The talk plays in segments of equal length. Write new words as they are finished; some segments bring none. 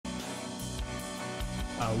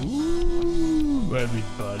Hello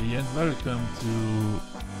everybody and welcome to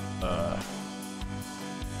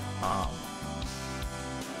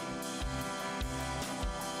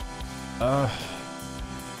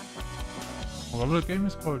what the game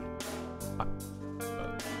is called?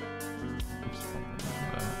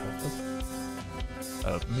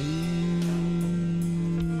 Help me,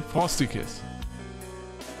 Frosty Kiss.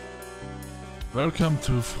 Welcome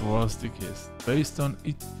to Frosty Kiss, based on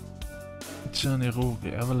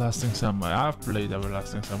Everlasting Summer. I've played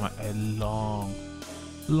Everlasting Summer a long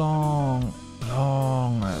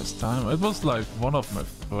ass time. It was like one of my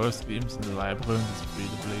first games in the library in this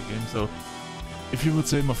free-to-play game. So if you would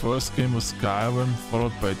say my first game was Skyrim,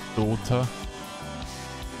 followed by Dota,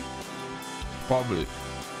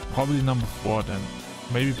 probably number 4, then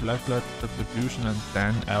maybe Blacklight Retribution, and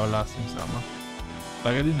then Everlasting Summer.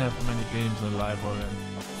 Like, I didn't have many games in the library, and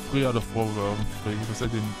 3 out of 4 were free because I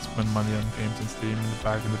didn't spend money on games on Steam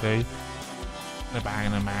back in the day. Back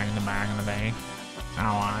in the day.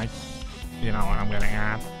 Alright. You know what I'm getting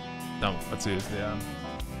at. No, but seriously,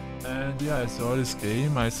 and yeah, I saw this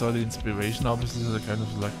game, I saw the inspiration, obviously, so I kind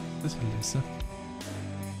of like, this listen.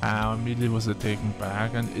 Immediately was taken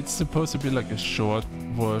back, and it's supposed to be like a short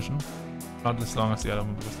version. Not as long as the other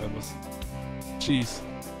one, because that was... Jeez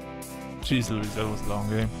Louise, that was a long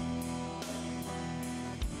game.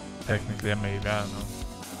 Technically, maybe, I don't know.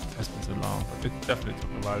 It has been so long, but it definitely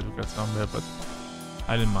took a while to get somewhere, but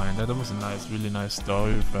I didn't mind that. It was a nice, really nice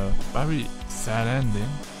story with a very sad ending.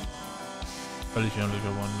 But if you only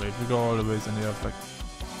go one way, if you go all the ways in the earth, like,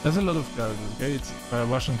 there's a lot of characters, okay? It's by a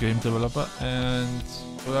Russian game developer, and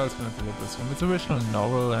what else can I tell you about this game? It's a original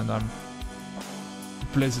novel, and it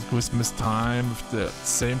plays at Christmas time with the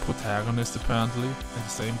same protagonist apparently, and the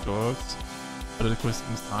same girls. But at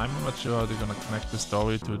Christmas time, I'm not sure how they're gonna connect the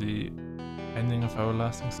story to the ending of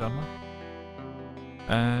Everlasting Summer.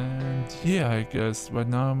 And yeah, I guess right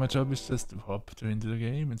now my job is just to hop into the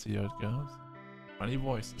game and see how it goes. Funny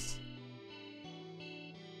voices.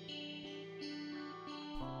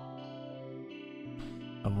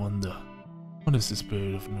 I wonder, what is the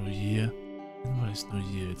spirit of New Year? And what is New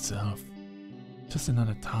Year itself? Just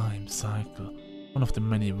another time cycle, one of the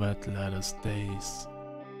many red letters days,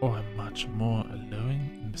 or a much more alluring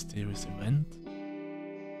and mysterious event?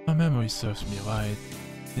 My memory serves me right.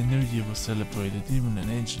 The New Year was celebrated even in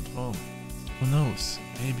ancient Rome. Who knows,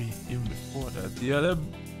 maybe even before that. Yeah,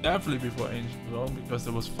 definitely before ancient Rome, because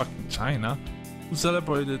there was fucking China who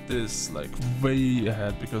celebrated this like way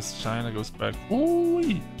ahead, because China goes back,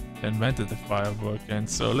 they invented the firework, and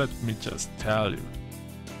so let me just tell you,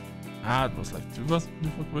 that was like 2000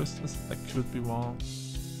 before Christmas. I could be wrong,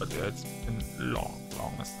 but yeah, it's been long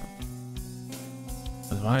as time.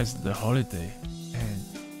 But why is it the holiday, and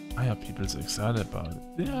why are people so excited about it?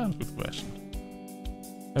 Yeah, good question.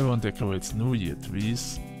 Everyone decorates New Year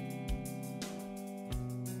trees.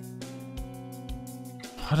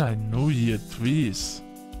 What are New Year trees?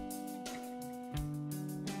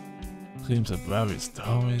 Dreams of various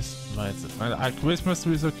stories. Lights at night. Christmas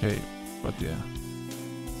trees, okay, but yeah.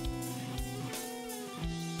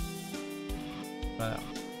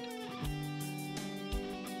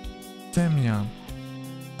 Damian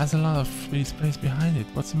has a lot of free space behind it.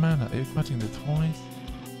 What's the matter? Are you clutching the toys?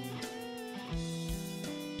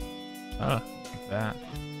 Ah, that.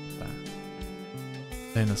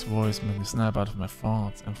 Lena's voice made me snap out of my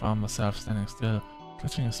thoughts and found myself standing still,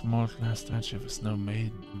 clutching a small glass statue of a snow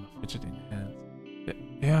maiden in my fidgeting hands.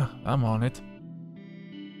 Yeah, I'm on it.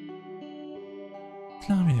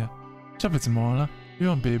 Flavia, chop it smaller. You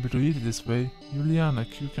won't be able to eat it this way. Juliana,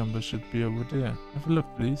 cucumber should be over there. Have a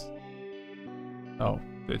look, please. Oh,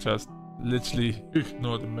 they just literally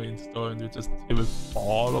ignore the main story and they just give it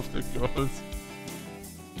all of the girls.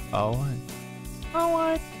 Alright.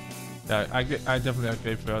 Yeah, I definitely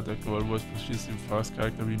gave her the girl voice because she's the first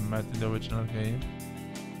character we met in the original game.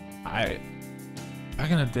 Back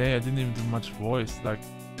in the day, I didn't even do much voice. Like,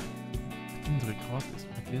 I didn't record this.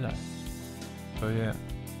 Why did I? So yeah,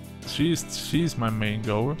 she's my main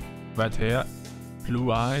girl. Red hair,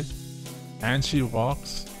 blue eyes, and she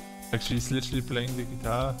rocks. Like, she's literally playing the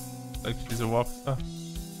guitar. Like, she's a rock star.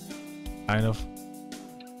 Kind of.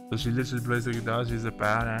 So she literally plays the guitar. She's a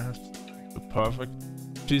badass. Perfect.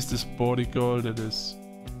 She's the sporty girl that is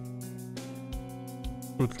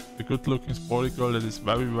the good-looking sporty girl that is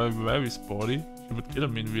very sporty. She would kill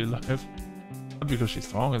me in real life. Not because she's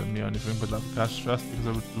stronger than me or anything, but like, just because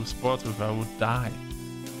I would do sports with her, I would die.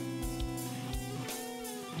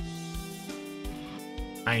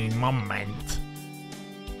 Ein Moment.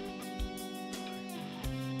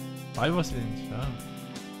 Why was it in German?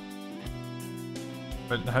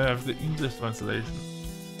 But I have the English translation.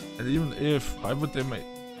 And even if, why would they make...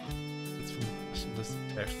 It's from Russian, das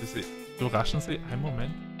actually say... Überraschen Sie einen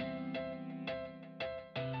Moment.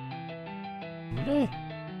 Really?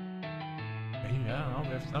 Maybe, I don't know, we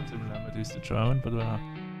have something remedies to throw in, but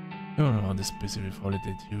everyone is busy with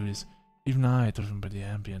holiday duties. Even I, driven by the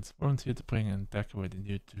ambience, volunteered to bring and decorate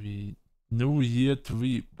the New Year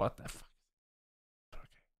tree. What the fuck? Okay.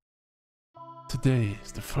 Today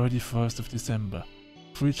is the 31st of December.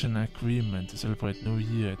 We reached an agreement to celebrate New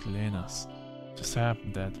Year at Lena's. Just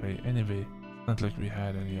happened that way anyway. It's not like we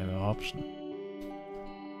had any other option.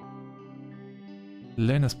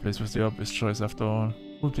 Lena's place was the obvious choice after all.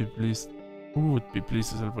 Who would be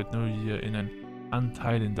pleased to celebrate New Year in an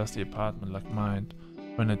untidy and dusty apartment like mine,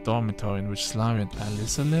 or in a dormitory in which Slavia and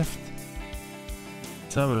Alyssa lived?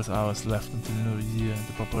 Several hours left until New Year and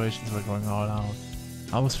the preparations were going all out.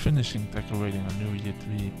 I was finishing decorating a New Year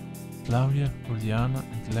tree. Slavia, Juliana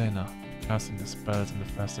and Lena casting the spells in the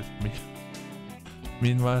festive meal.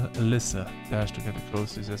 Meanwhile, Alyssa dashed to get the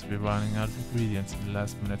groceries as we were running out of ingredients in the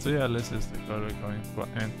last minute. So yeah, Alyssa is the girl we're going for.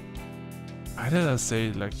 And why did I say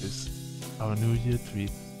it like this? Our New Year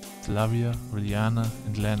tweet. Slavia, Juliana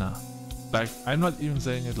and Lena. Like, I'm not even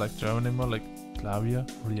saying it like German anymore, like Slavia,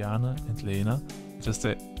 Juliana and Lena. I just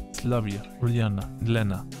say Slavia, Juliana and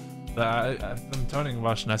Lena. I'm turning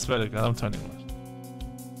Russian, I swear to God, I'm turning Russian.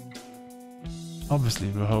 Obviously,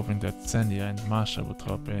 we were hoping that Sendia and Masha would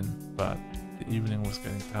drop in, but the evening was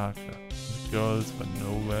getting darker, and the girls were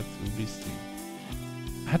nowhere to be seen.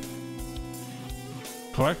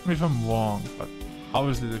 Correct me if I'm wrong, but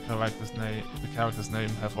obviously the character's name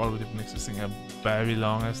have already been existing a very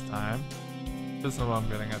longest time. That's not what I'm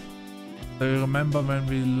getting at. Do you remember when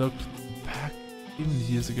we looked back, even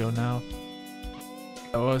years ago now,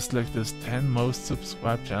 there was like this 10 most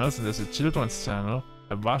subscribed channels, and there's a children's channel,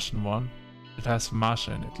 a Russian one. It has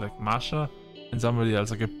Masha in it, like Masha and somebody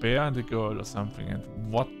else, like a bear and a girl or something.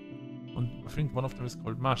 And what? And I think one of them is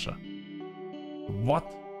called Masha. What?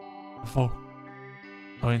 Oh,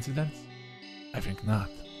 coincidence? I think not.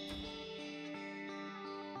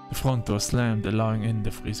 The front door slammed, allowing in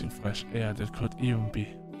the freezing fresh air that could even be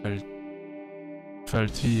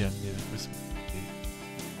felt here near the Christmas tree.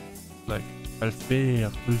 Like, yeah,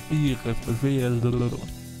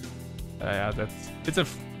 it's a...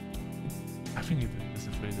 I think it is a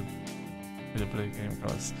free-to-play game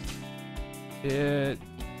because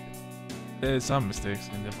there's some mistakes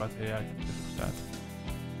in there, but yeah, I can live with that.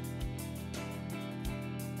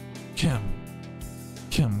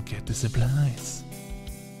 Come, get the supplies.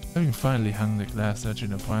 Having finally hung the glass edge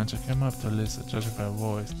in a branch, I came up to Alyssa, judging by her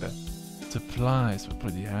voice that supplies were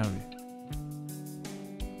pretty heavy.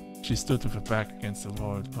 She stood with her back against the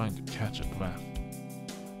wall, trying to catch her breath.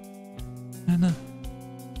 Anna,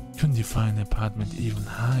 couldn't you find an apartment even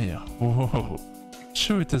higher? Whoa!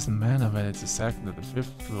 Sure, it doesn't matter whether it's the second or the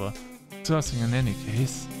fifth floor. Exhausting in any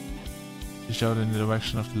case. She shouted in the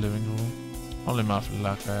direction of the living room. Only muffled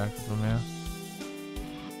luck I acted from here.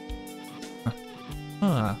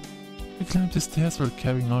 Ah, you climbed the stairs while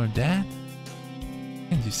carrying all that?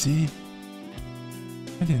 And you see,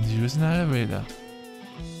 I didn't use an elevator.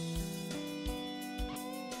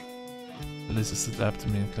 Alyssa stood up to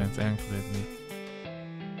me and glanced angrily at me.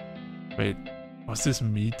 Wait, was this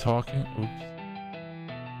me talking? Oops.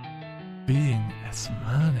 Being a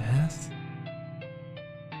smartass?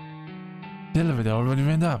 The elevator already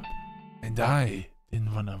went up, and I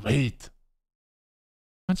didn't wanna wait.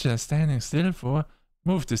 What you are standing still for?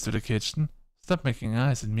 Move this to the kitchen. Stop making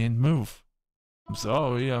eyes at me and move. I'm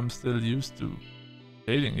sorry, I'm still used to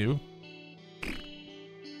hating you.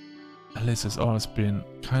 Alyssa's always been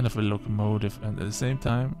kind of a locomotive and at the same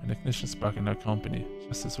time an ignition spark in our company,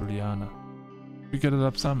 just as Juliana. We got it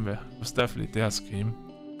up somewhere. It was definitely their scheme.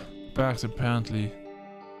 The bags apparently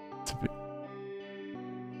to be...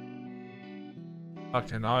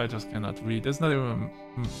 Okay, now I just cannot read. That's not even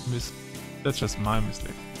that's just my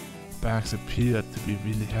mistake. The bags appeared to be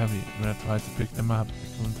really heavy. When I tried to pick them up,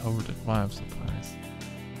 I couldn't hold the cry of surprise.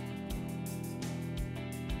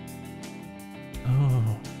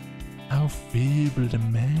 Oh, how feeble the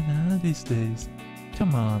men are these days.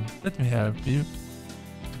 Come on, let me help you.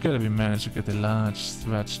 Together we managed to get the large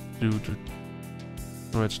stretch due to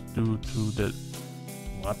the...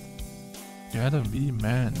 What? Together we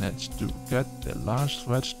managed to get the large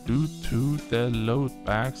stretch due to the load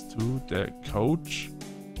bags to the coach.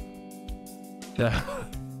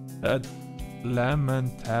 That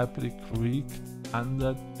lamentably creaked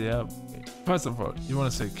under their... First of all, you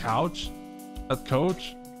want to say couch? Not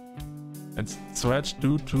coach? And stretch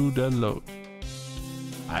due to the load.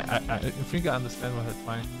 I think I understand what they're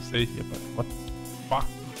trying to say here, but what the fuck?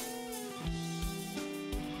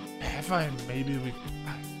 Have I? Maybe we...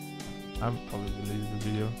 I'll probably delete the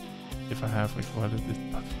video if I have recorded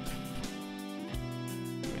it. But...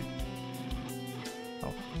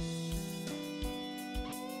 Oh.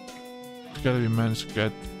 Together we managed to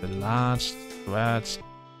get the large stretch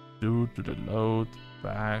due to the load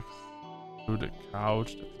back to the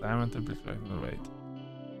couch, the climate amplification rate.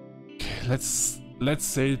 Okay, let's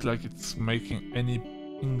say it like it's making any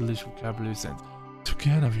English vocabulary sense.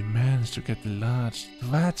 Together we managed to get the large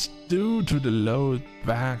stretch due to the load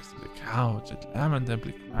back to the couch. It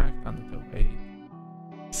lamentably cracked under the weight.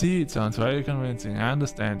 See, it sounds very convincing. I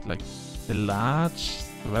understand, like the large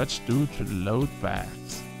stretch due to the load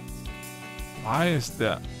bags. Why is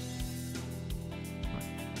there?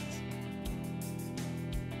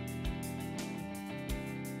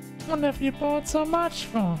 What have you bought so much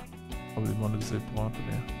for? Probably wanted to say bought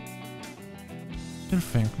there. You'll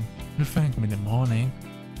thank me in the morning.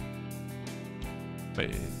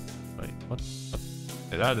 Wait, what?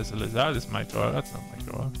 That is my girl, that's not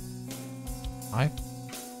my girl. Hi?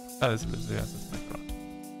 That is Liz, yes, that's my girl.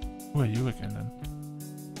 Who are you again then?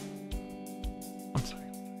 I'm sorry.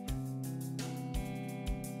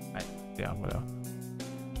 Yeah, whatever.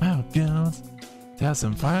 Wow, girls, there are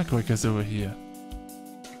some firecrackers over here.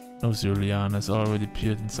 Knows Juliana has already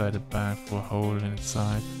peered inside the bag for a hole in its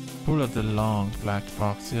side. Pulled out the long black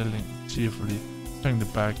box, yelling cheerfully, turning the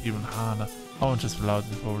bag even harder. Orange just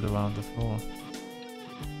loudly rolled around the floor.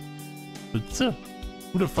 Butze?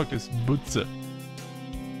 Who the fuck is Butze?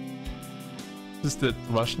 Is the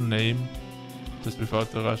Russian name? Just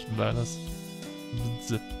without the Russian letters?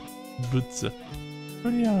 Butze. Butze.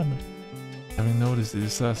 Juliana. Having noticed the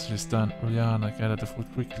disastrous stunt, Juliana gathered the food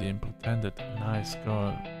quickly and pretended a nice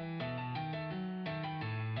girl.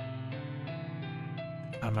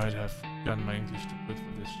 I might have gotten my English too good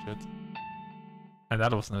for this shit. And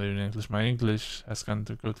that was not even English. My English has gotten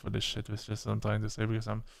too good for this shit, which is what I'm trying to say, because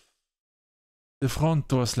the front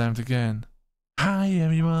door slammed again. Hi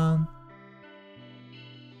everyone!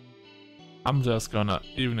 I'm just gonna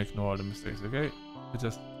even ignore the mistakes, okay? I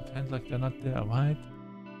just pretend like they're not there, right?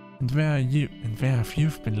 And where are you? And where have you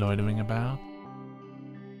been loitering about?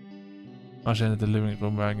 Marsh entered the living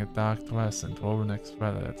room wearing a dark dress and roll-neck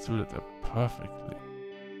sweater that suited her perfectly.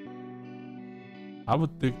 I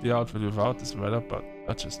would dig the outfit without the sweater, but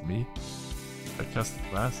that's just me. I just the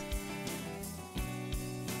dress.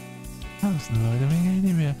 I wasn't loitering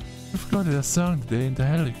anywhere. We've got a song today in the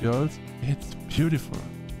Helly Girls. It's beautiful.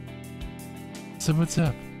 So what's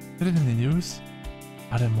up? Get it in the news?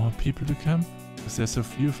 Are there more people to come? Because there's so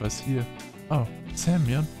few of us here. Oh,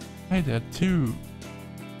 Samuel. Hey there too.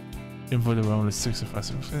 Even though there were only 6 of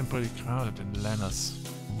us, it was getting pretty crowded in Lena's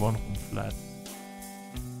one-room flat.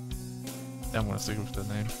 I'm gonna stick with that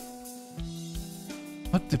name.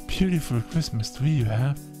 What a beautiful Christmas tree you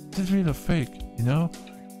have. Is it real or fake? You know?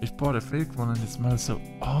 We've bought a fake one and it smells so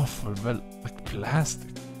awful, well, like plastic.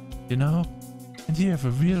 You know? And you have a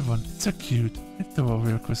real one. It's so cute. It's a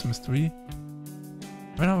real Christmas tree.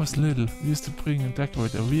 When I was little, we used to bring and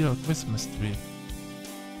decorate a real Christmas tree.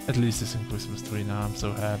 At least it's a Christmas tree now. I'm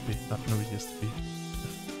so happy. Not New Year's tree.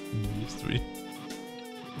 New Year's tree.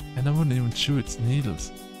 And I wouldn't even chew its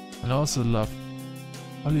needles. And I also love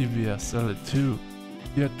Olivia salad too.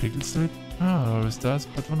 You had pickles to it? Oh, it always does,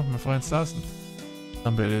 but one of my friends doesn't.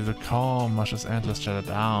 Somebody little calm, Masha's antlers shattered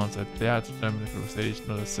down, so I dared to terminate the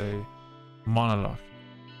conversation, or to say monologue.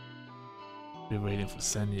 We're waiting for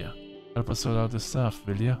Senya. Help us sort out the stuff,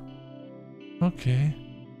 will ya? Okay.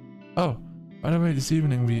 Oh, by the way, this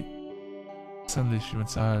evening we... Suddenly she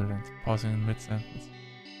went silent, pausing in mid-sentence.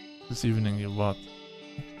 This evening you what?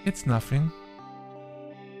 It's nothing.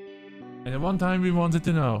 And at one time we wanted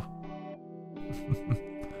to know.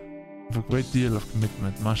 With a great deal of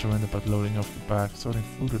commitment, Masha went about loading off the bag, sorting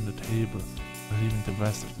food on the table, and leaving the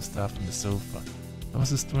rest of the stuff on the sofa. There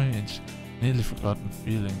was a strange, nearly forgotten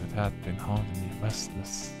feeling that had been haunting me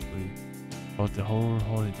restlessly throughout the whole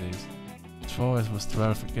holidays. Before it was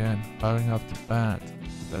 12 again, firing up the bed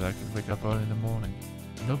so that I could wake up early in the morning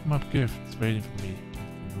and open up gifts waiting for me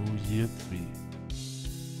at the New Year tree.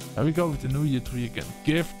 Here we go with the New Year tree again.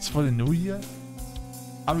 Gifts for the New Year?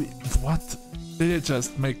 I mean, what? Did it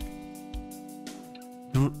just make...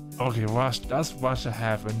 Okay, does Russia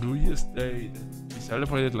have a New Year's Day that we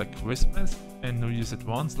celebrated like Christmas and New Year's at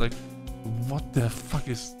once? Like, what the fuck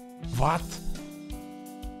is... What?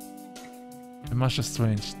 And Masha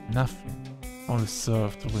strange, nothing. Only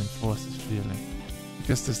served to reinforce this feeling. I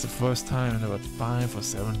guess this is the first time in about 5 or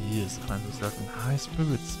 7 years I find myself in high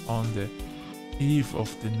spirits on the eve of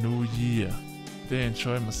the new year. They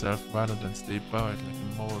enjoy myself rather than stay buried like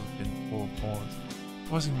a mole in 4 balls.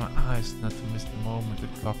 forcing my eyes not to miss the moment the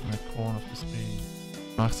clock in the corner of the screen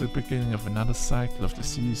marks the beginning of another cycle of the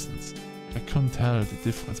seasons. I couldn't tell the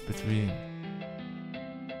difference between.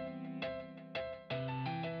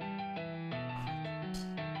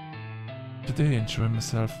 Today enjoy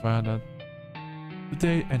myself rather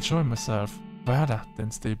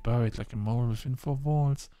than stay buried like a mole within four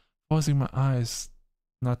walls, forcing my eyes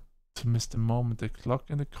not to miss the moment the clock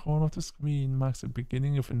in the corner of the screen marks the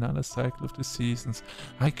beginning of another cycle of the seasons.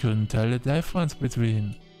 I couldn't tell the difference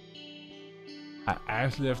between. I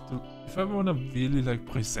actually have to, if I want to really like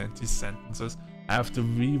present these sentences, I have to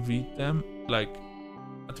reread them, like,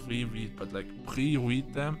 not reread, but like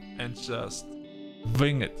pre-read them and just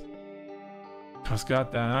wing it. Because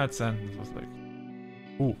goddamn, that sentence was like,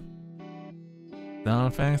 ooh. Now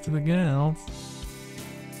thanks to the girls.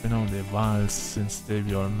 Been only a while since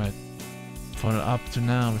we all met. For up to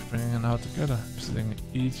now, we've been hanging out together, visiting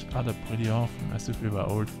each other pretty often, as if we were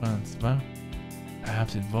old friends. Well,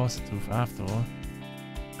 perhaps it was the truth after all.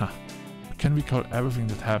 Huh. Can we call everything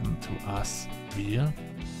that happened to us real?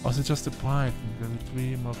 Or was it just a pride and a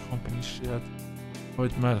dream or company shared? Or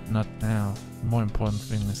it mattered not now. The more important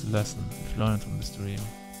thing is the lesson we've learned from this dream.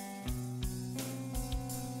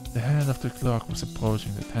 The hand of the clock was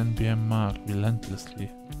approaching the 10 p.m. mark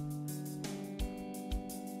relentlessly.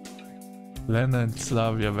 Lena and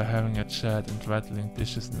Slavia were having a chat and rattling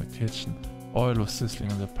dishes in the kitchen. Oil was sizzling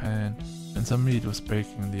in the pan, and some meat was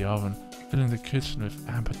baking in the oven, filling the kitchen with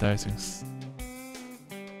appetizing savor?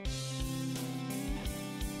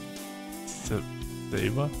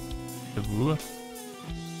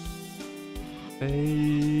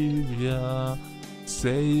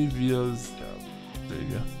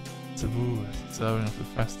 Serving of the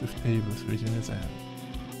festive tables reaching its end.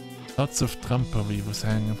 Lots of trumpery was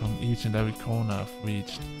hanging from each and every corner I've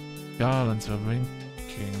reached. Garlands were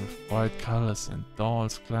winking with bright colors, and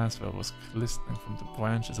dolls' glassware was glistening from the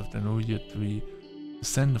branches of the New Year tree. The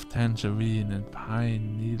scent of tangerine and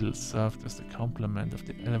pine needles served as the complement of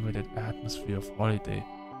the elevated atmosphere of holiday,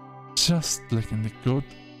 just like in the good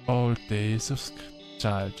old days of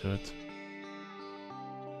childhood.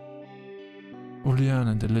 Julian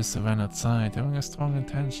and Alyssa ran outside, having a strong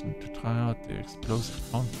intention to try out the explosive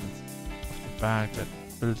contents of the bag that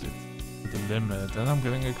filled it to the limit, and I'm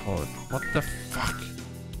getting a call. What the fuck?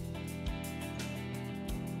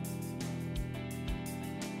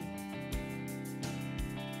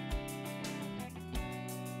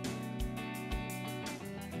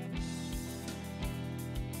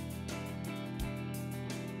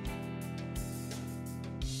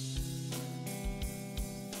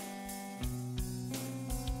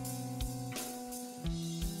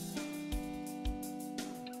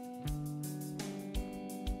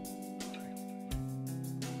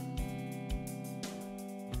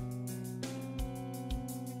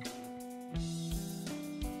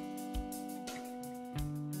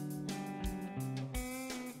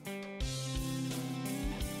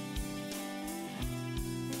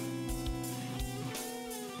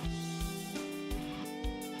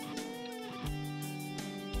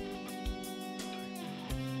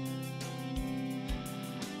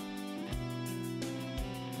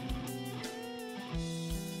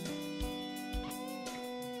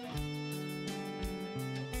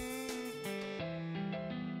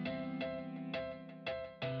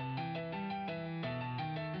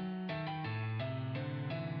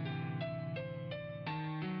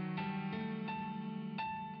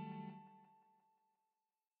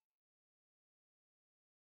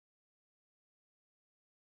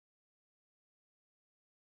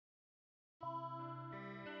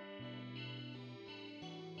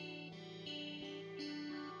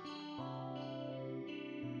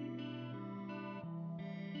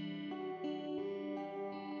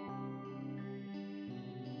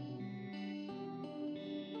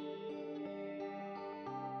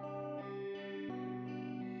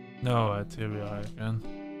 No, here we are again.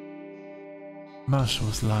 Masha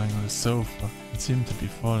was lying on the sofa and seemed to be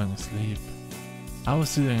falling asleep. I was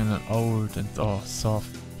sitting in an old and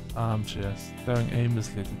soft armchair, staring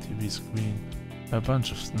aimlessly at the TV screen, where a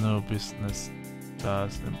bunch of snow business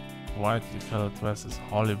stars in brightly colored dresses,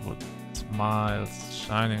 Hollywood smiles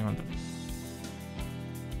shining on the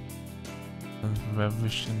and were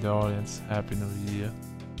wishing the audience Happy New Year.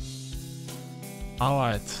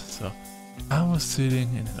 Alright, so I was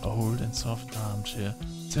sitting in an old and soft armchair,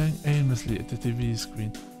 staring aimlessly at the TV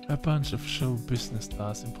screen, where a bunch of show business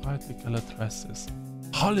stars in brightly colored dresses,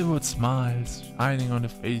 Hollywood smiles shining on their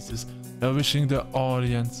faces, were wishing the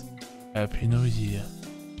audience Happy New Year.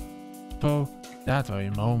 For that very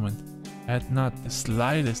moment, I had not the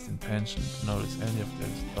slightest intention to notice any of their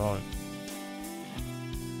story.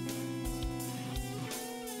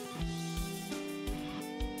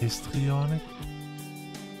 Histrionic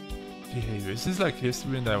behavior. Is this like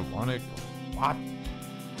history and ironic? What?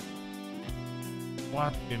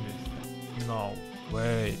 What game is that? No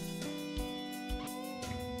way.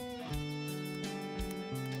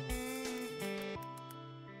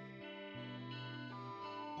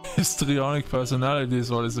 Histrionic personality is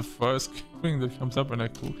what is the first thing that comes up when I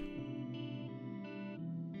Google.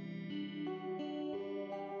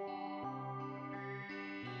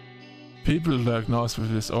 People diagnosed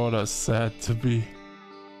with this disorder are said to be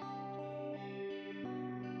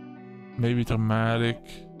maybe dramatic.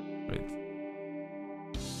 Wait.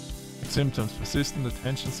 Symptoms: persistent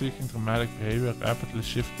attention-seeking, dramatic behavior, rapidly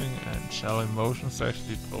shifting and shallow emotions,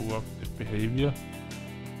 sexually provocative behavior,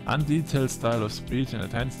 undetailed style of speech, and a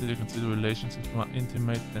tendency to consider relationships more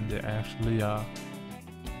intimate than they actually are.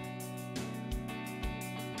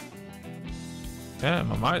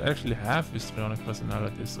 Damn, I might actually have histrionic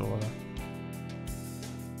personality disorder.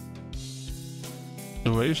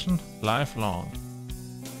 Duration: lifelong.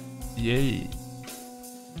 Yay.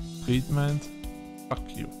 Treatment: fuck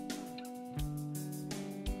you.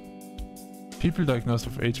 People diagnosed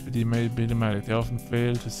with HPD may be dramatic. They often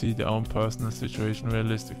fail to see their own personal situation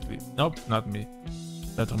realistically. Nope, not me.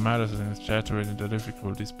 That dramatizes and exaggerating their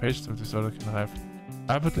difficulties. Patients with disorder can have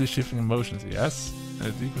rapidly shifting emotions, yes, and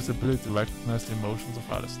a decreased ability to recognize the emotions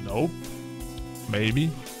of others. Nope. Maybe.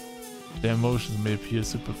 Their emotions may appear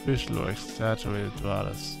superficial or exaggerated to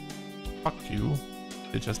others. Fuck you.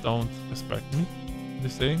 They just don't respect me.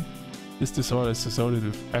 This thing. This disorder is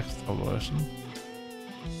associated with extroversion,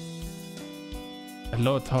 a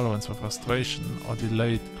low tolerance for frustration or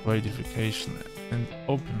delayed gratification, and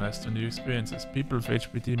openness to new experiences. People with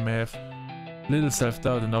HPD may have little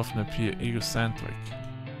self-doubt and often appear egocentric.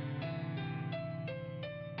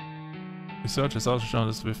 Research has also shown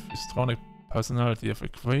that with histrionic personality have a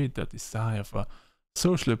greater desire for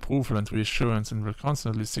social approval and reassurance and will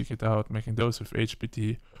constantly seek it out, making those with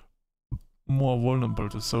HPD more vulnerable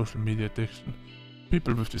to social media addiction.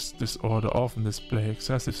 People with this disorder often display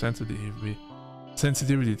excessive sensitivity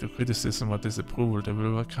to criticism or disapproval. They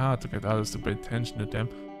will work hard to get others to pay attention to them,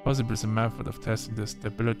 possibly as a method of testing the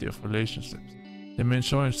stability of relationships. They may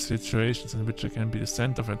enjoy situations in which they can be the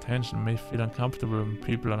center of attention and may feel uncomfortable when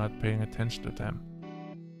people are not paying attention to them.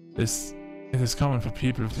 It is common for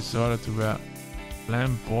people with disorder to wear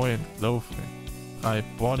flamboyant clothing, try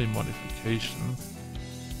body modifications,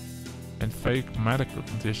 and fake medical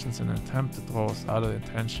conditions in an attempt to draw other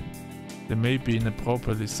attention. They may be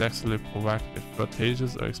inappropriately sexually provocative,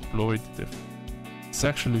 flirtatious, or exploitative.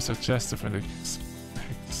 Sexually suggestive and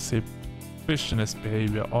exhibitionist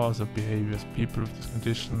behavior are also behaviors people with these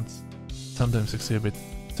conditions sometimes exhibit.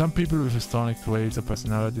 Some people with histrionic traits or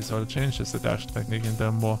personality disorder change their seduction technique in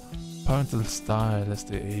their more parental style as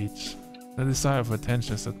they age. The desire for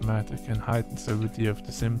attention is dramatic and heightens the severity of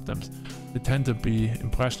the symptoms. They tend to be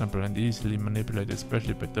impressionable and easily manipulated,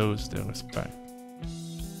 especially by those they respect.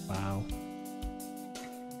 Wow.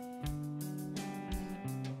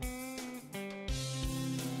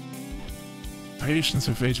 Patients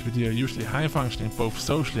with HPD are usually high functioning both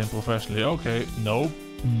socially and professionally. Okay, nope,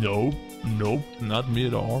 not me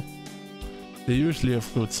at all. They usually have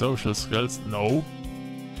good social skills. Nope.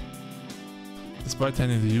 Despite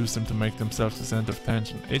tending to use them to make themselves the center of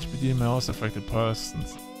attention, HPD may also affect a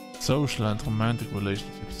person's social and romantic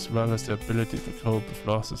relationships, as well as their ability to cope with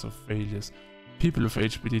losses or failures. People with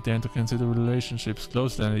HPD tend to consider relationships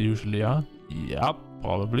closer than they usually are. Yup,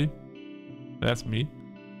 probably. That's me.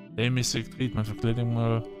 They may seek treatment for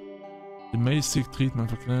clinical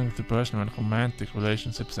depression when romantic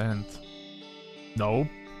relationships end. No,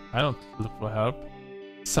 I don't look for help.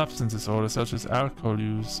 Substance disorders such as alcohol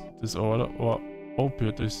use disorder or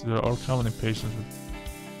opioid disorder are all common in patients with...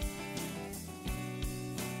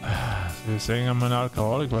 So you're saying I'm an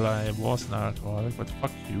alcoholic? Well, I was an alcoholic, but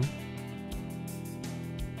fuck you.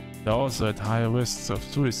 They're also at higher risks of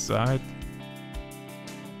suicide.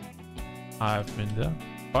 I've been there.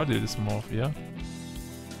 Body dysmorphia.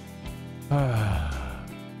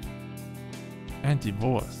 And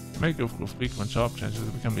divorce. May go through frequent job changes,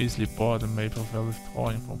 become easily bored, and may prefer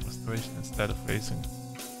withdrawing from frustration instead of facing it.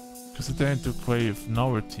 Because they tend to crave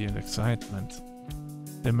novelty and excitement.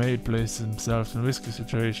 They may place themselves in risky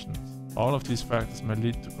situations. All of these factors may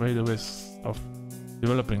lead to greater risks of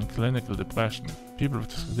developing clinical depression. People with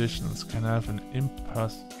these conditions can have an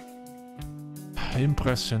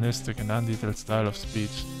impressionistic and undetailed style of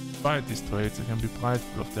speech. Despite these traits, they can be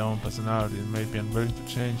prideful of their own personality and may be unwilling to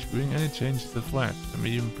change, viewing any change as a threat. They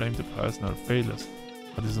may even blame the personal failures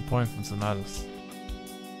or disappointments on others.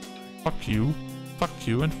 Fuck you,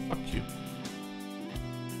 and fuck you.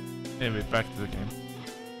 Anyway, back to the game.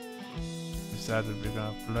 decided we're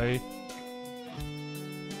gonna play.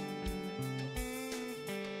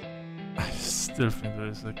 I still think there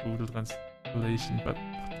is a Google translation, but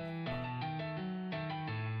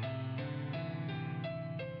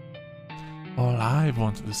all I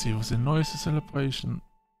wanted to see was a noisy celebration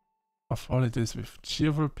of holidays with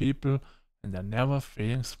cheerful people and their never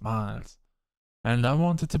failing smiles. And I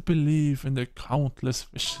wanted to believe in the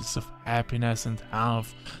countless wishes of happiness and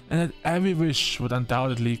health, and that every wish would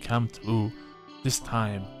undoubtedly come true, this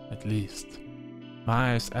time at least.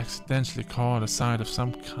 My eyes accidentally caught a sight of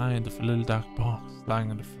some kind of a little dark box lying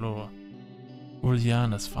on the floor.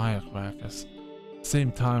 Juliana's firecrackers.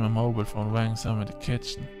 Same time a mobile phone rang somewhere in the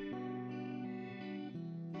kitchen.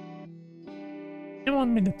 You want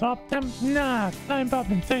me to drop them? Nah, climb up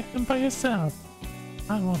and take them by yourself.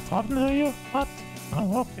 I won't drop them to you? What?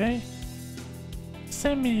 Oh, okay.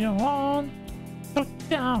 Send me your horn. Look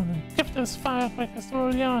down and give those firecrackers to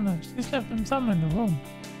Juliana. She's left them somewhere in the room.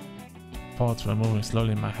 Thoughts were moving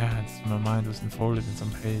slowly in my hands. My mind was enfolded in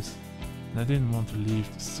some haze, and I didn't want to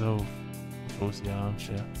leave the stove, the cozy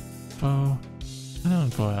armchair. So I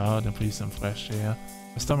don't go out and breathe some fresh air.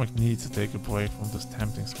 My stomach needs to take a break from those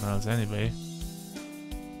tempting smells anyway.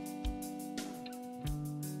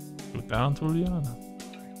 Go down to Juliana.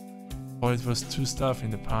 Boy, it was too stuffy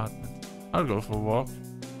in the apartment. I'll go for a walk,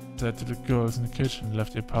 said to the girls in the kitchen and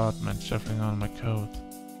left the apartment, shuffling on my coat.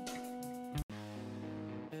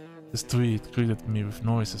 The street greeted me with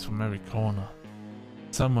noises from every corner.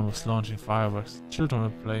 Someone was launching fireworks, children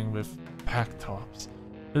were playing with pack tops,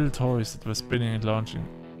 little toys that were spinning and launching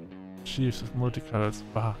sheaves of multicolored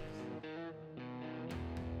sparks.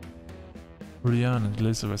 Juliana and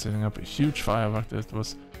Lisa were setting up a huge firework that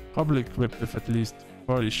was probably equipped with at least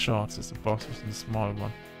 40 shots, as the box was in a small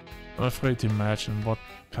one. I'm afraid to imagine what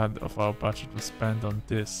cut of our budget was spent on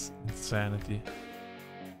this insanity.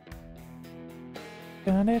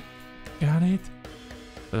 Got it? Got it?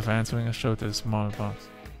 Instead of answering, I showed her the small box.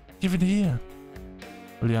 Give it here!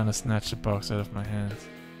 Juliana snatched the box out of my hands.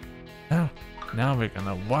 Now we're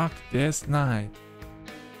gonna walk this night!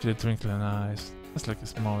 She had a twinkle in her eyes, just like a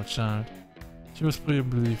small child. She was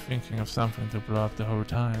probably thinking of something to blow up the whole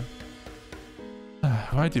time.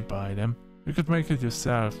 Why'd you buy them? You could make it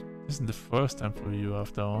yourself. This isn't the first time for you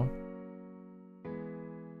after all.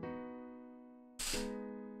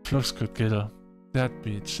 Flux could kill her. That'd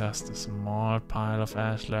be just a small pile of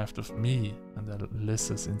ash left of me under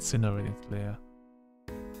Lisa's incinerating glare.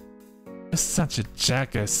 You're such a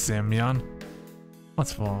jackass, Simeon.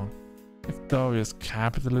 What's wrong? Victoria's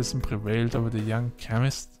capitalism prevailed over the young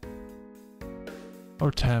chemist?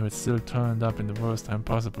 Old Talbot still turned up in the worst time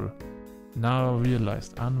possible. Now I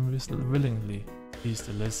realized unwillingly he's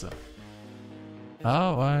the Lisa.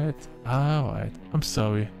 Alright, I'm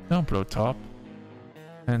sorry, don't blow top.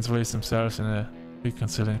 Hands raised themselves in a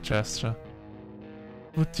reconciling gesture.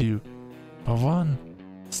 Would you, for one,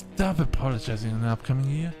 stop apologizing in the upcoming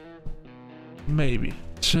year? Maybe,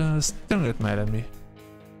 just don't get mad at me.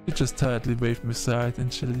 He just tightly waved me aside and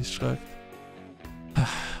chilly shrugged.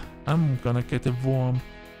 I'm gonna get a warm.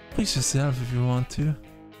 Please yourself if you want to.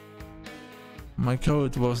 My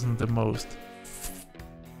coat wasn't the most...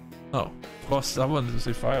 Oh, frost. I wanted to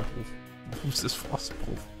say fireproof. Who's this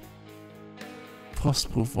frostproof?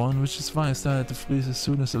 Frostproof one, which is why I started to freeze as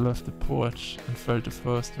soon as I left the porch and felt the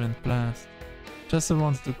first wind blast. Just as I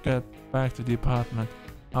wanted to get back to the apartment,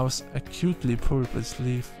 I was acutely pulled by the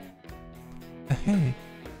sleeve. Hey,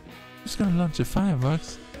 who's gonna launch the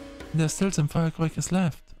fireworks? There's still some firecrackers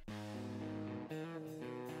left.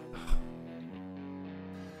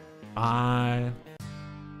 Fine.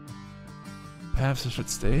 Perhaps I should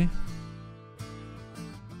stay?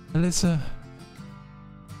 Alyssa,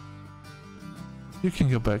 you can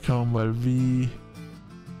go back home while we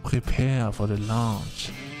prepare for the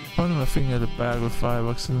launch. Pointing my finger at a bag with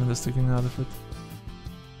fireworks cylinder sticking out of it.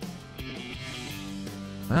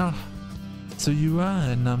 Well, so you are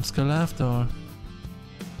a numbskull after all.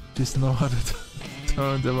 She snorted,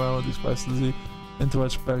 turned around expressively, and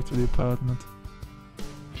trudged back to the apartment.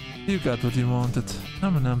 You got what you wanted.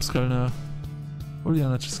 I'm a numbskull now.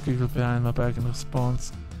 Juliana just giggled behind my back in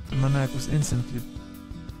response, and my neck was instantly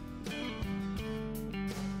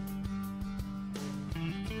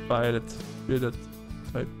filled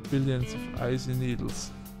by billions of icy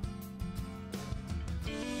needles.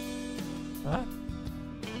 What?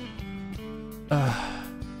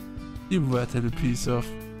 You wet little piece of...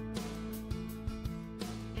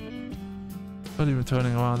 Not even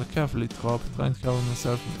turning around, I carefully dropped, trying to cover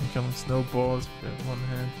myself in incoming snowballs with one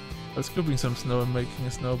hand, while scooping some snow and making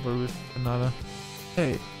a snowball with another.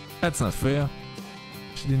 Hey, that's not fair.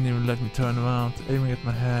 She She didn't even let me turn around, aiming at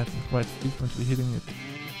my head and quite frequently hitting it.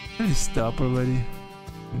 Will you stop already?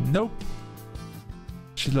 Nope.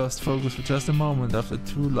 She lost focus for just a moment. After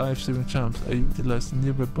 2 life-saving jumps, I utilized the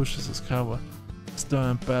nearby bushes as cover. The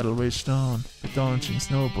stern battle raged on. With launching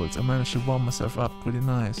snowballs, I managed to warm myself up pretty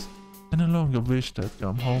nice. I no longer wished I'd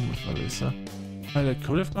gone home with Melissa. I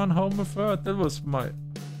could have gone home with her. That was my...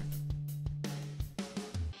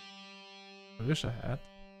 I wish I had.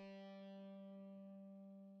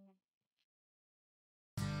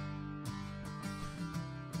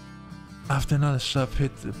 After another sharp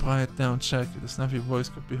hit to the bright down jacket, a snappy voice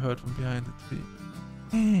could be heard from behind the tree.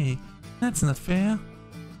 Hey, that's not fair.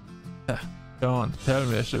 Go on, tell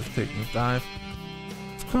me I should have taken a dive.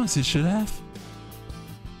 Of course you should have.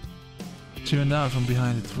 She went out from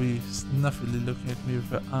behind the tree, snuffily looking at me with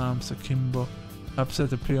her arms akimbo. Her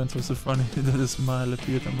upset appearance was so funny that a smile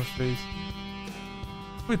appeared on my face.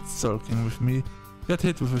 Quit sulking with me. Got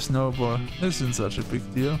hit with a snowball. This isn't such a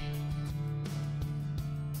big deal.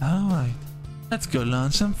 Alright, let's go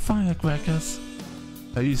launch some firecrackers.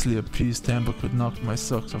 Her easily appeased temper could knock my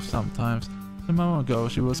socks off sometimes. A moment ago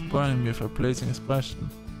she was spoiling me with her blazing expression.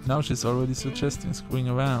 Now she's already suggesting screwing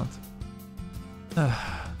around.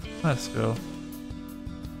 Let's go.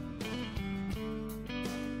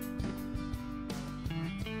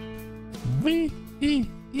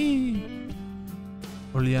 Wee-hee-hee.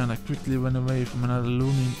 Juliana quickly ran away from another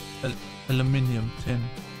aluminium tin,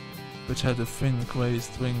 which had a thin grey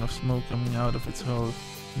string of smoke coming out of its hole.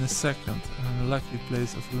 In a second, an unlucky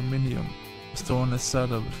place of aluminium was torn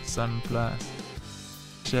asunder with a sudden blast.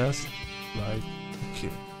 Just like a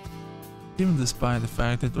kid. Even despite the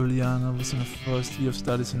fact that Juliana was in her first year of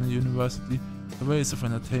studies in a university, the ways of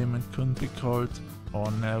entertainment couldn't be called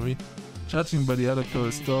ordinary. Judging by the other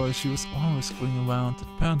girl's story, she was always screwing around.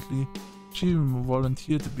 Apparently, she even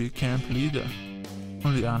volunteered to be a camp leader.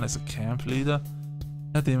 Juliana is a camp leader?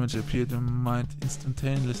 That image appeared in my mind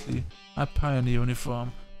instantaneously. A pioneer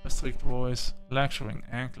uniform, a strict voice, lecturing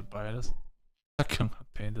ankle biters. I could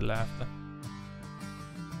not paint the laughter.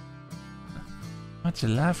 What you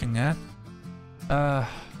laughing at?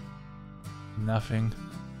 Nothing.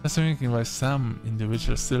 Just thinking why some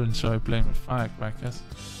individuals still enjoy playing with firecrackers.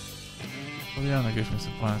 Juliana gave me a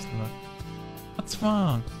surprised look. What's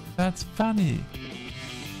wrong? That's funny.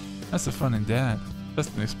 That's the fun in that.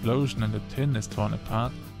 Just an explosion and the tin is torn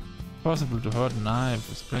apart. Possible to hurt an eye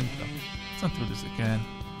with a sprinkler. Let's not do this again.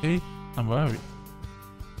 Hey, I'm worried.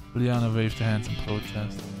 Juliana waved her hands in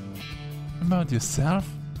protest. About yourself?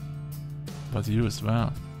 About you as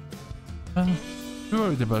well. Well, you're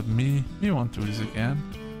worried about me. We won't do this again.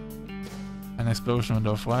 An explosion went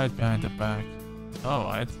off right behind her back.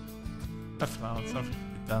 Alright. I found something to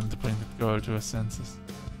be done to bring that girl to her senses.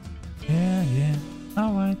 Yeah.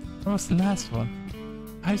 Alright. That was the last one.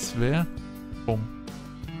 I swear. Boom.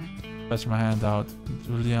 Stretched my hand out, and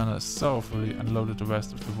Juliana sorrowfully unloaded the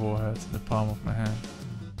rest of the warheads in the palm of my hand.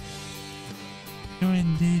 You're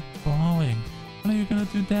indeed boring. What are you gonna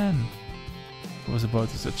do then? I was about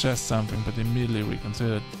to suggest something, but immediately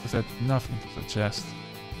reconsidered, because I had nothing to suggest.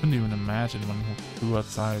 Couldn't even imagine one who flew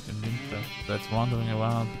outside in winter, that's wandering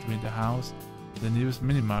around between the house, the nearest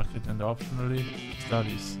mini-market, and optionally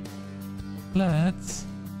studies. Let's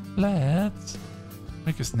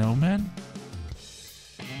make a snowman?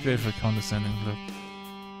 Gave her a condescending look.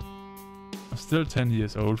 I'm still 10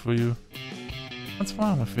 years old for you. What's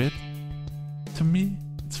wrong with it? To me,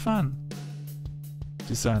 it's fun.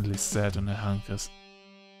 She silently sat on her hunkers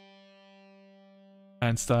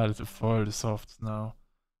and started to fall the soft snow.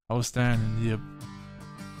 I was standing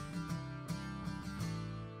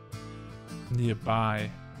nearby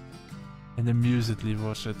and amusedly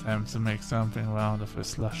watched her attempt to make something round of a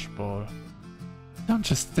slush ball. Don't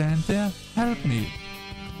just stand there, help me!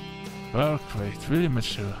 Well, great, really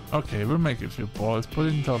mature. Okay, we'll make a few balls, put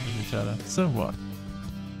it on top of each other. So what?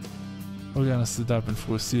 Juliana stood up and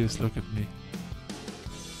threw a serious look at me.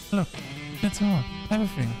 Look, that's all,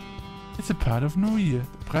 everything. It's a part of New Year.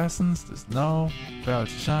 The presents, the snow, fair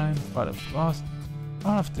to shine, Father Frost.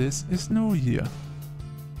 All of this is New Year.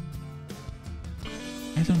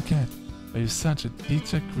 I don't get why you're such a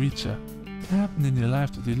teacher creature. What happened in your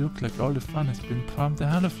life that you look like all the fun has been pumped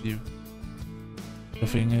out of you? The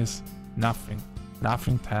thing is, nothing.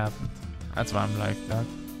 Nothing happened. That's why I'm like that.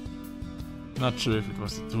 Not sure if it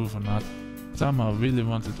was the truth or not. Somehow I really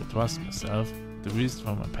wanted to trust myself. The reason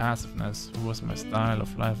for my passiveness, who was my style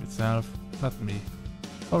of life itself, not me.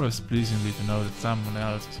 Always pleasingly to know that someone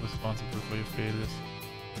else is responsible for your failures.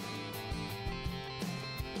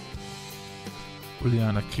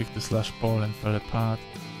 Juliana kicked the slush ball and fell apart.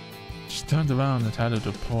 She turned around and headed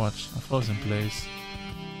to the porch. I froze in place.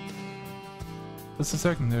 Just a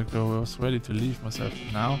second ago I was ready to leave myself,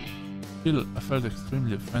 but now I felt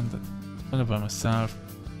extremely offended by myself,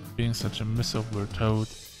 being such a miserable toad,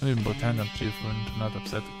 not even pretend I'm cheerful and to not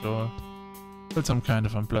upset the girl. I felt some kind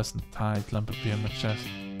of unpleasant tight lump appear in my chest.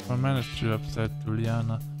 If I managed to upset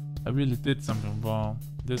Juliana, I really did something wrong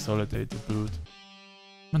this holiday to boot.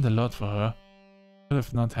 I meant a lot for her. I could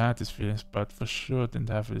have not had these feelings, but for sure didn't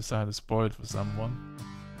have a desire to spoil it for someone.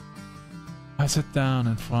 I sat down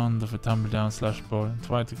in front of a tumble-down slush ball and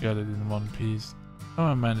tried to get it in one piece. How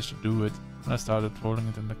I managed to do it, when I started rolling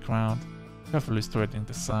it in the ground, carefully straightening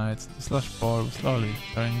the sides, the slush ball was slowly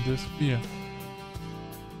turning into a sphere.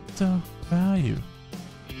 So, where are you?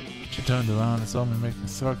 She turned around and saw me making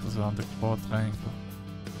circles around the quadrangle.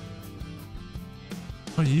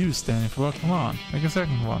 What are you standing for? Come on, make a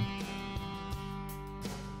second one.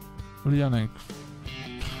 Juliana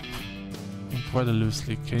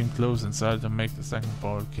incredulously came close and started to make the second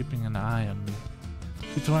ball, keeping an eye on me.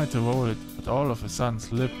 She tried to roll it, but all of a sudden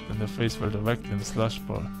slipped and her face fell directly in the slush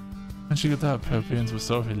ball. When she got up, her appearance was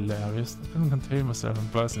so hilarious, I couldn't contain myself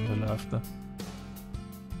and burst into laughter.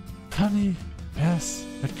 Honey, pass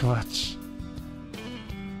a crutch.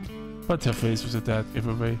 But her face was a dead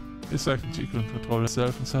giveaway. A second she couldn't control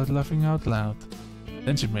herself and started laughing out loud.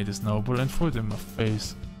 Then she made a snowball and threw it in my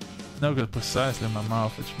face. Now got precisely in my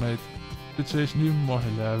mouth, which made the situation even more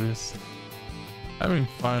hilarious. Having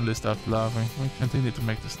finally stopped laughing, we continued to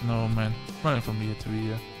make the snowman, running from ear to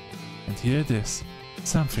ear. And here it is,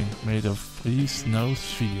 something made of 3 snow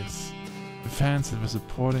spheres, with hands that were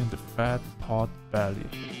supporting the fat pot belly.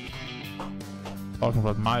 Talking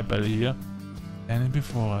about my belly here, standing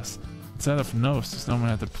before us. Instead of nose, the snowman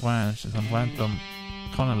had a branch and some random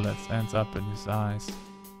cornelets ends up in his eyes.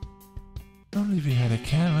 Only if he had a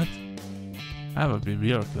carrot. That would be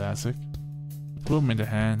real classic. A broom in the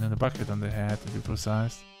hand and a bucket on the head, to be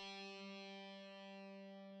precise.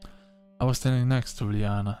 I was standing next to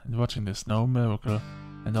Liana and watching the snow miracle,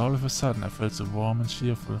 and all of a sudden I felt so warm and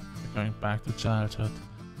cheerful, like going back to childhood,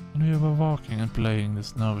 when we were walking and playing in the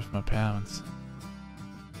snow with my parents.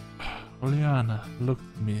 Juliana looked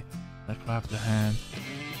at me and I grabbed her hand,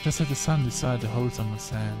 just as the sun decided to hold someone's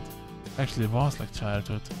hand. Actually, it was like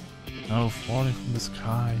childhood. Snow falling from the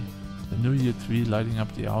sky, the New Year tree lighting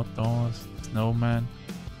up the outdoors, the snowman,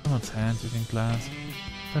 someone's hand within glass.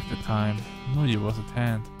 Back the time, New Year was at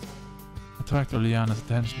hand. I attracted Juliana's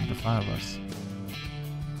attention to the fireworks.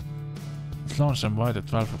 It launched them right at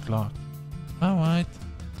 12 o'clock. Alright,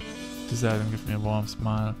 she said and gave me a warm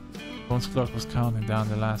smile. Bones' clock was counting down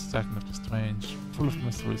the last second of the strange, full of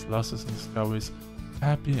mysteries, losses and discoveries,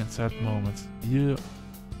 happy and sad moments here.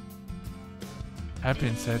 Happy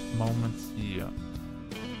and sad moments here.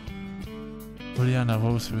 Juliana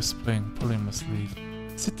rose with a spring, pulling my sleeve.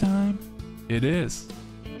 Is it time? It is.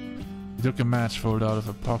 He took a match folded out of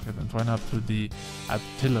her pocket and ran up to the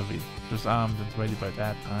artillery, which was armed and ready by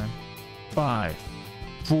that time. 5,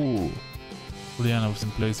 4. Juliana was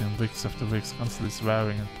emblazing wicks after wicks, constantly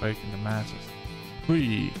swearing and breaking the matches.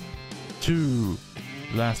 3, 2.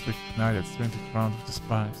 The last wick ignited, stirring the ground with the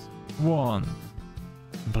sparks. 1.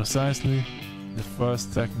 And precisely the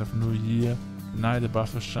first second of New Year, the night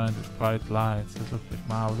above us shined with bright lights that looked like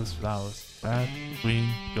marvelous flowers. Red, green,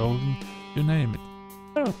 golden, you name it.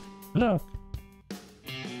 Look, look!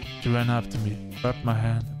 She ran up to me, grabbed my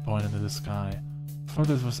hand and pointed to the sky. I thought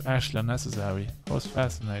it was actually unnecessary. I was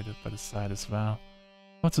fascinated by the sight as well.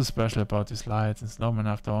 What's so special about these lights and snowmen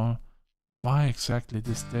after all? Why exactly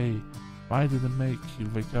this day? Why did it make you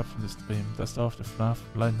wake up from this dream, dust off the fluff,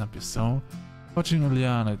 lighten up your soul? Watching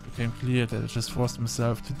Juliana, it became clear that I just forced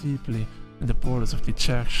myself too deeply in the borders of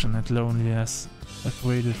dejection and loneliness I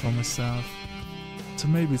created for myself. So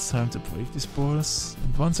maybe it's time to break these borders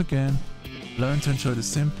and once again learn to enjoy the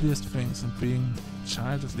simplest things and being a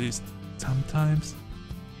child at least sometimes.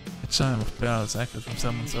 A chime of bells echoed from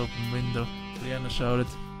someone's open window. Juliana shouted,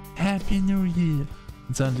 "Happy New Year!"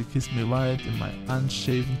 and suddenly kissed me right in my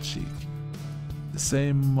unshaven cheek. At the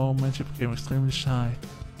same moment she became extremely shy,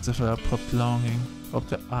 as if her abrupt longing dropped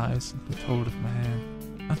her eyes and caught hold of my hand.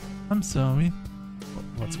 I'm sorry.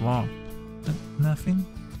 What's wrong? Nothing.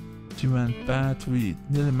 She went bad red,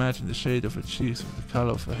 nearly matching the shade of her cheeks with the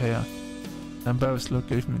color of her hair. The embarrassed look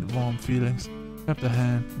gave me the warm feelings. I grabbed her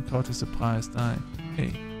hand and caught her surprised eye.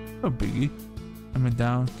 Hey, no biggie. I went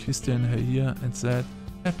down, kissed her in her ear and said,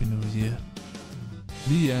 Happy New Year.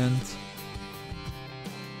 The end.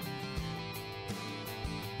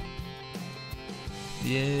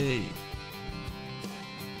 Yay.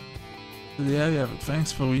 yeah, but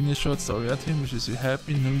thanks for reading a short story. I think wishes you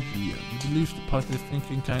happy new year. We believe the positive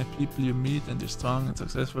thinking, kind people you meet, and your strong and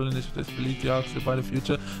successful initiatives will lead you actually by the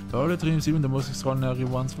future. So all your dreams, even the most extraordinary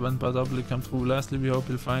ones, will probably come true. Lastly, we hope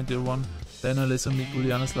you'll find your one. Then listen, meet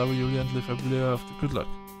Juliana, Slava, Julia, and live happily ever after. Good luck.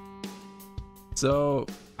 So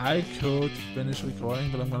I could finish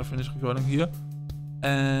recording, but I'm gonna finish recording here.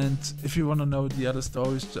 And if you wanna know the other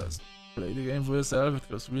stories, just play the game for yourself. It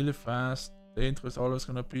goes really fast. The intro is always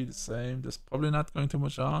gonna be the same. There's probably not going too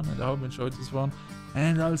much on, and I hope you enjoyed this one.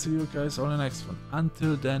 And I'll see you guys on the next one.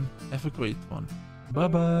 Until then, have a great one. Bye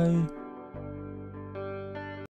bye.